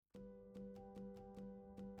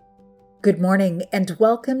Good morning and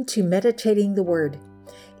welcome to Meditating the Word.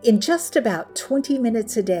 In just about 20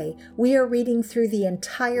 minutes a day, we are reading through the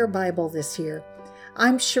entire Bible this year.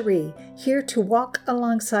 I'm Cherie, here to walk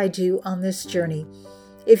alongside you on this journey.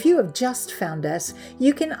 If you have just found us,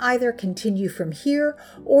 you can either continue from here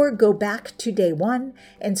or go back to day one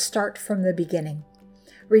and start from the beginning.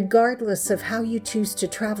 Regardless of how you choose to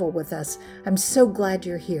travel with us, I'm so glad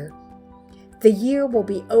you're here. The year will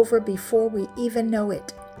be over before we even know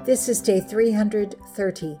it. This is day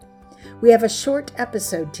 330. We have a short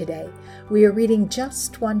episode today. We are reading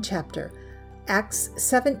just one chapter, Acts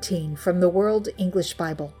 17 from the World English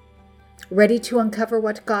Bible. Ready to uncover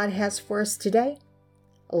what God has for us today?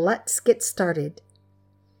 Let's get started.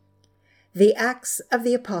 The Acts of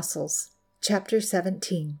the Apostles, chapter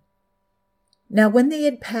 17. Now when they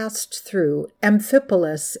had passed through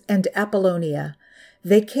Amphipolis and Apollonia,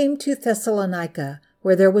 they came to Thessalonica,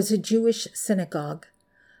 where there was a Jewish synagogue.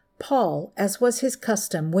 Paul, as was his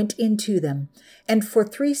custom, went into them, and for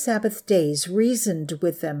 3 Sabbath days reasoned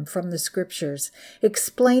with them from the Scriptures,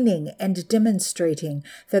 explaining and demonstrating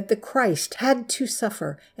that the Christ had to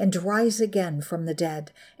suffer and rise again from the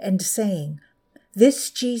dead, and saying,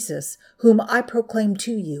 "This Jesus, whom I proclaim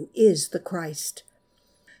to you, is the Christ."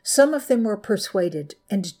 Some of them were persuaded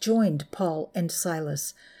and joined Paul and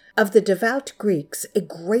Silas. Of the devout Greeks, a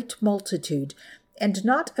great multitude, and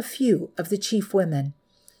not a few of the chief women.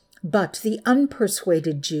 But the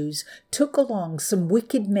unpersuaded Jews took along some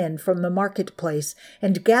wicked men from the marketplace,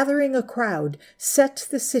 and gathering a crowd, set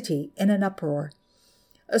the city in an uproar.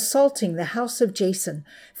 Assaulting the house of Jason,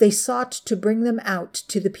 they sought to bring them out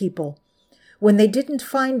to the people. When they didn't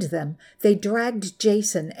find them, they dragged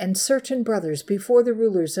Jason and certain brothers before the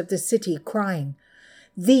rulers of the city, crying,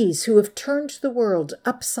 "These who have turned the world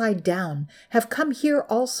upside down have come here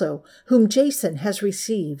also, whom Jason has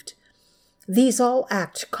received. These all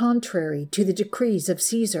act contrary to the decrees of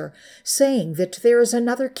Caesar, saying that there is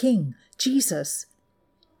another king, Jesus."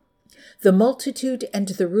 The multitude and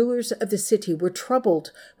the rulers of the city were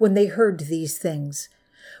troubled when they heard these things.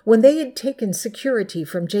 When they had taken security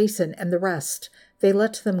from Jason and the rest, they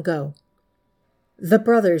let them go. The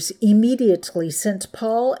brothers immediately sent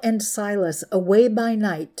Paul and Silas away by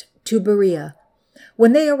night to Berea.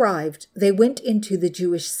 When they arrived, they went into the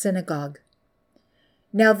Jewish synagogue.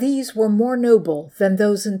 Now these were more noble than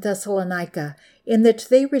those in Thessalonica, in that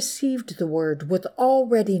they received the word with all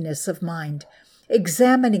readiness of mind,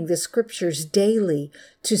 examining the Scriptures daily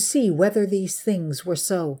to see whether these things were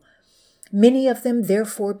so. Many of them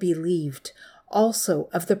therefore believed, also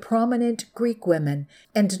of the prominent Greek women,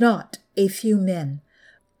 and not a few men.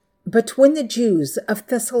 But when the Jews of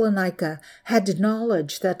Thessalonica had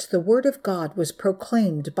knowledge that the word of God was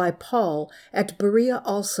proclaimed by Paul at Berea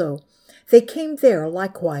also, they came there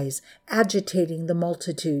likewise, agitating the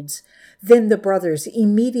multitudes. Then the brothers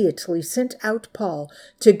immediately sent out Paul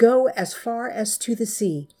to go as far as to the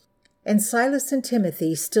sea, and Silas and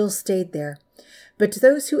Timothy still stayed there. But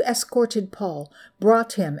those who escorted Paul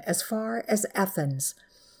brought him as far as Athens.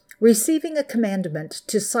 Receiving a commandment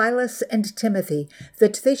to Silas and Timothy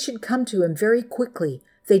that they should come to him very quickly,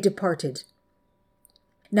 they departed.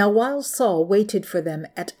 Now while Saul waited for them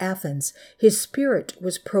at Athens, his spirit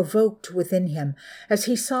was provoked within him, as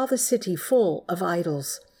he saw the city full of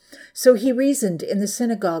idols. So he reasoned in the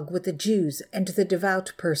synagogue with the Jews and the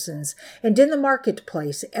devout persons, and in the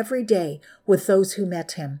marketplace every day with those who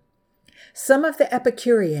met him. Some of the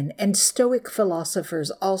Epicurean and Stoic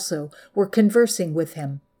philosophers also were conversing with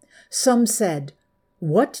him. Some said,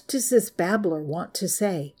 "What does this babbler want to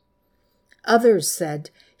say?" Others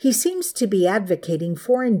said, "He seems to be advocating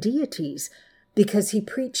foreign deities because he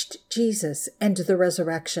preached Jesus and the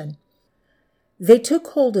resurrection." They took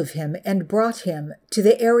hold of him and brought him to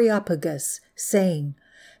the Areopagus, saying,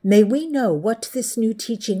 "May we know what this new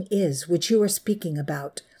teaching is which you are speaking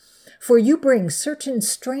about? For you bring certain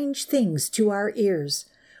strange things to our ears.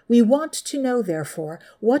 We want to know, therefore,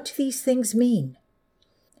 what these things mean."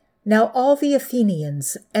 Now all the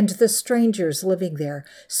Athenians and the strangers living there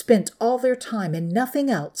spent all their time in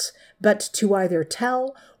nothing else but to either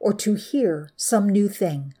tell or to hear some new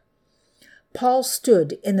thing. Paul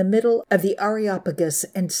stood in the middle of the Areopagus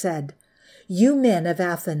and said, "You men of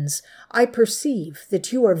Athens, I perceive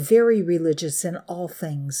that you are very religious in all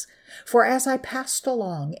things. For as I passed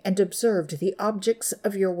along and observed the objects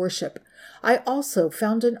of your worship, I also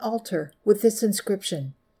found an altar with this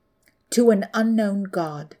inscription, 'To an unknown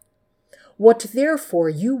God.' What therefore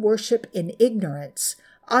you worship in ignorance,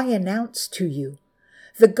 I announce to you.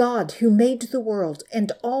 The God who made the world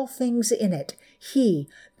and all things in it, he,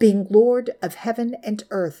 being Lord of heaven and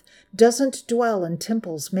earth, doesn't dwell in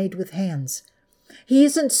temples made with hands. He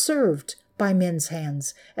isn't served by men's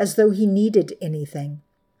hands as though he needed anything,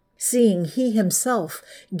 seeing he himself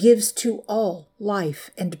gives to all life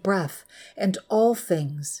and breath and all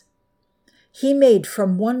things. He made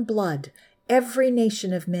from one blood every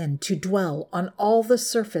nation of men to dwell on all the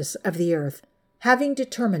surface of the earth, having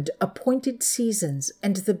determined appointed seasons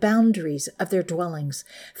and the boundaries of their dwellings,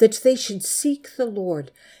 that they should seek the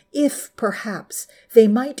Lord, if perhaps they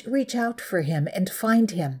might reach out for him and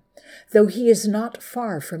find him, though he is not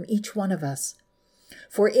far from each one of us.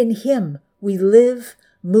 For in him we live,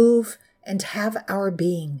 move, and have our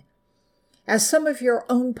being. As some of your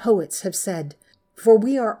own poets have said, for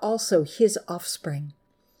we are also his offspring.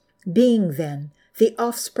 Being, then, the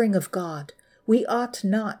offspring of God, we ought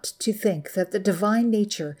not to think that the divine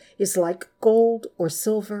nature is like gold or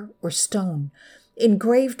silver or stone,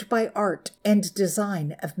 engraved by art and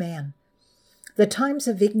design of man. The times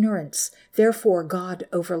of ignorance, therefore, God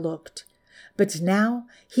overlooked. But now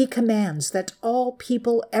he commands that all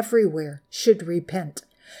people everywhere should repent,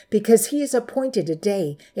 because he has appointed a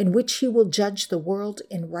day in which he will judge the world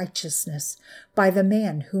in righteousness by the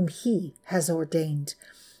man whom he has ordained,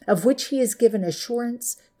 of which he has given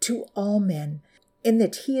assurance to all men, in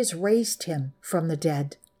that he has raised him from the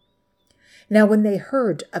dead. Now when they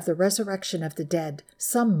heard of the resurrection of the dead,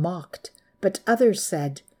 some mocked, but others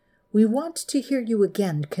said, "We want to hear you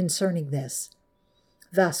again concerning this."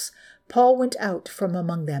 Thus Paul went out from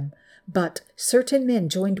among them, but certain men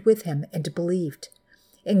joined with him and believed,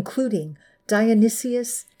 including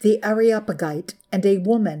Dionysius the Areopagite and a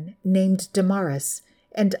woman named Damaris,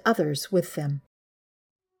 and others with them.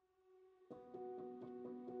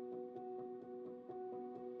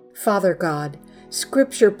 Father God,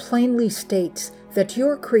 Scripture plainly states that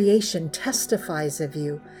your creation testifies of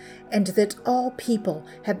you, and that all people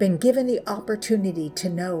have been given the opportunity to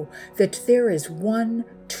know that there is one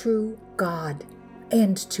true God,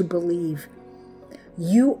 and to believe.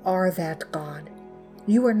 You are that God.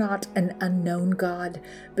 You are not an unknown God,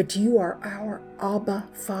 but you are our Abba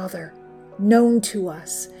Father, known to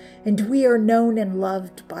us, and we are known and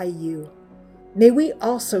loved by you. May we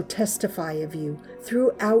also testify of you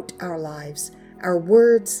throughout our lives, our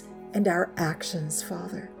words, and our actions,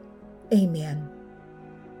 Father. Amen.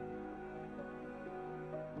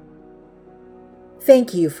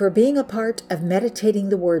 Thank you for being a part of Meditating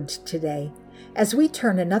the Word today. As we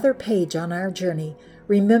turn another page on our journey,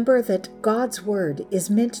 remember that God's Word is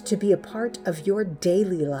meant to be a part of your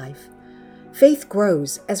daily life. Faith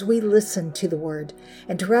grows as we listen to the Word,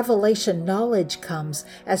 and revelation knowledge comes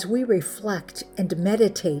as we reflect and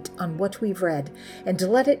meditate on what we've read and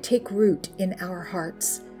let it take root in our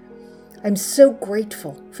hearts. I'm so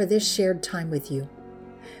grateful for this shared time with you.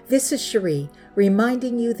 This is Cherie,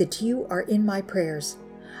 reminding you that you are in my prayers.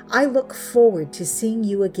 I look forward to seeing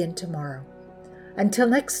you again tomorrow. Until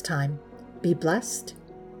next time, be blessed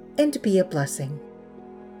and be a blessing.